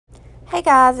Hey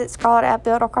guys, it's Scarlett at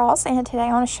Build Across, and today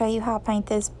I want to show you how to paint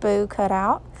this boo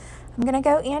cutout. I'm going to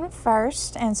go in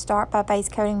first and start by base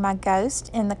coating my ghost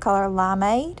in the color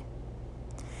Limeade.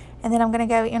 And then I'm going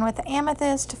to go in with the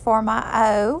amethyst for my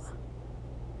O.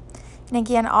 And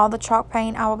again, all the chalk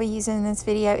paint I will be using in this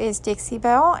video is Dixie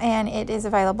Belle, and it is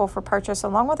available for purchase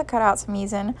along with the cutouts I'm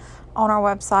using on our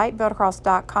website,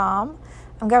 buildacross.com.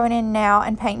 I'm going in now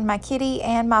and painting my kitty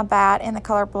and my bat in the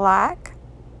color black.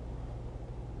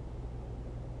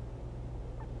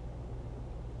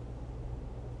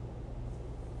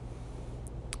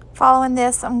 Following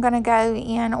this, I'm going to go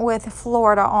in with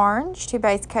Florida Orange to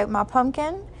base coat my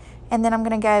pumpkin. And then I'm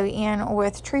going to go in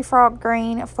with Tree Frog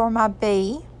Green for my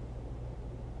bee.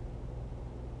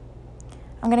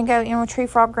 I'm going to go in with Tree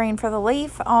Frog Green for the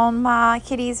leaf on my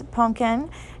kitty's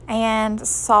pumpkin. And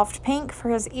soft pink for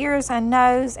his ears and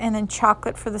nose. And then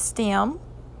chocolate for the stem.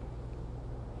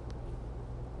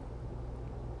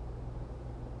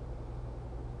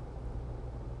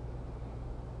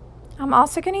 I'm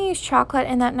also going to use chocolate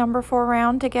in that number 4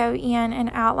 round to go in and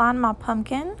outline my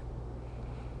pumpkin.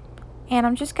 And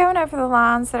I'm just going over the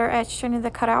lines that are etched into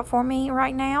the cutout for me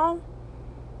right now.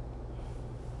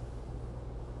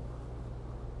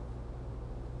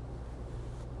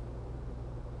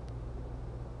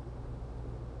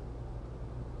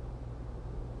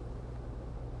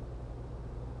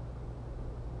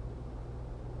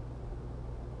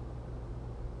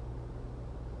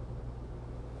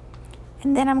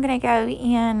 And then I'm going to go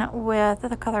in with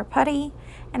the color putty,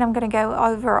 and I'm going to go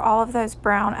over all of those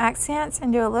brown accents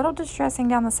and do a little distressing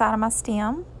down the side of my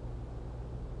stem.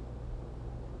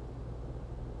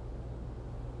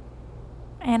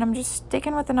 And I'm just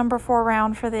sticking with the number 4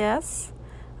 round for this.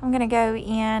 I'm going to go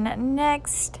in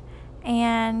next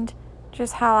and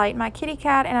just highlight my kitty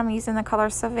cat, and I'm using the color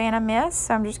Savannah Mist.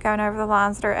 So I'm just going over the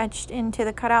lines that are etched into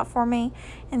the cutout for me,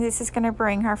 and this is going to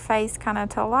bring her face kind of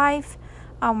to life.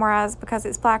 Whereas because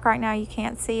it's black right now, you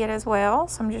can't see it as well.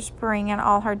 So I'm just bringing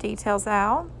all her details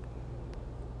out.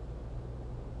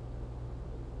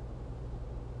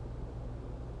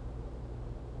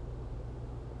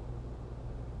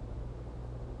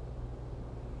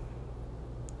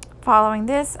 Following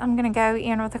this, I'm going to go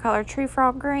in with the color Tree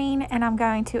Frog Green, and I'm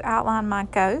going to outline my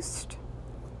ghost.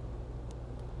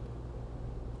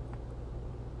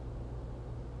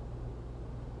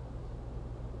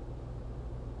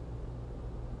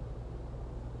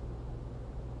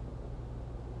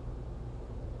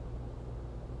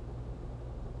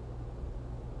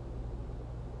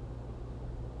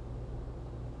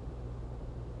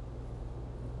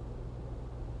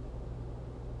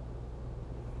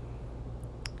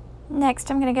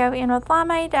 Next, I'm going to go in with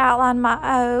Limeade to outline my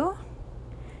O,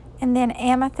 and then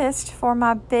Amethyst for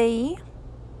my B,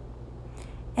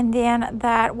 and then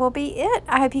that will be it.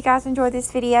 I hope you guys enjoyed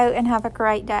this video and have a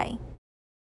great day.